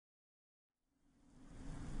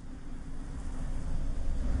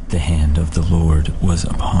The hand of the Lord was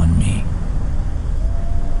upon me.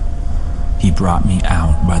 He brought me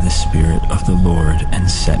out by the Spirit of the Lord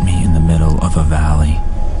and set me in the middle of a valley.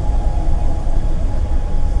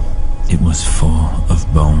 It was full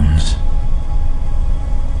of bones.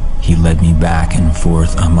 He led me back and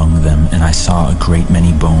forth among them, and I saw a great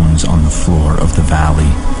many bones on the floor of the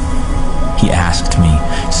valley. He asked me,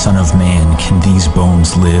 "Son of man, can these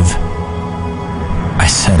bones live?" I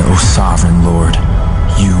said, "O sovereign Lord,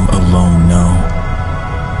 you alone know."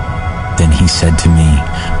 Then he said to me,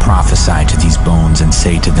 "Prophesy to these bones and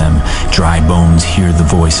say to them, dry bones, hear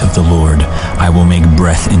the voice of the Lord. I will make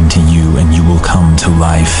breath into you, and you will come to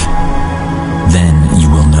life. Then you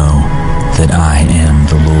will know that I am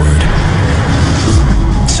the Lord."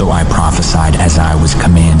 So I prophesied as I was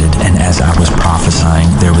commanded, and as I was prophesying,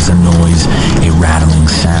 there was a noise, a rattling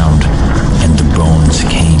sound, and the bones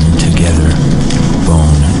came together,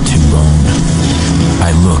 bone to bone.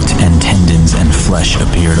 I looked, and tendons and flesh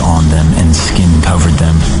appeared on them, and skin covered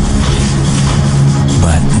them,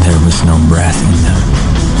 but there was no breath in them.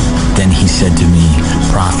 Then he said to me,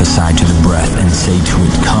 "Prophesy to the breath, and say to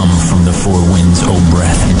it, come from the four winds, O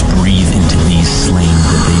breath, and breathe into these slain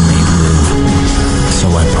that they may live." So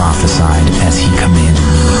I prophesied as he commanded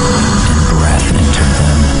me, and breath entered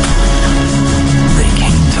them. They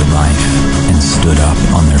came to life and stood up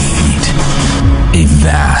on their feet, a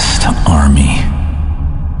vast army.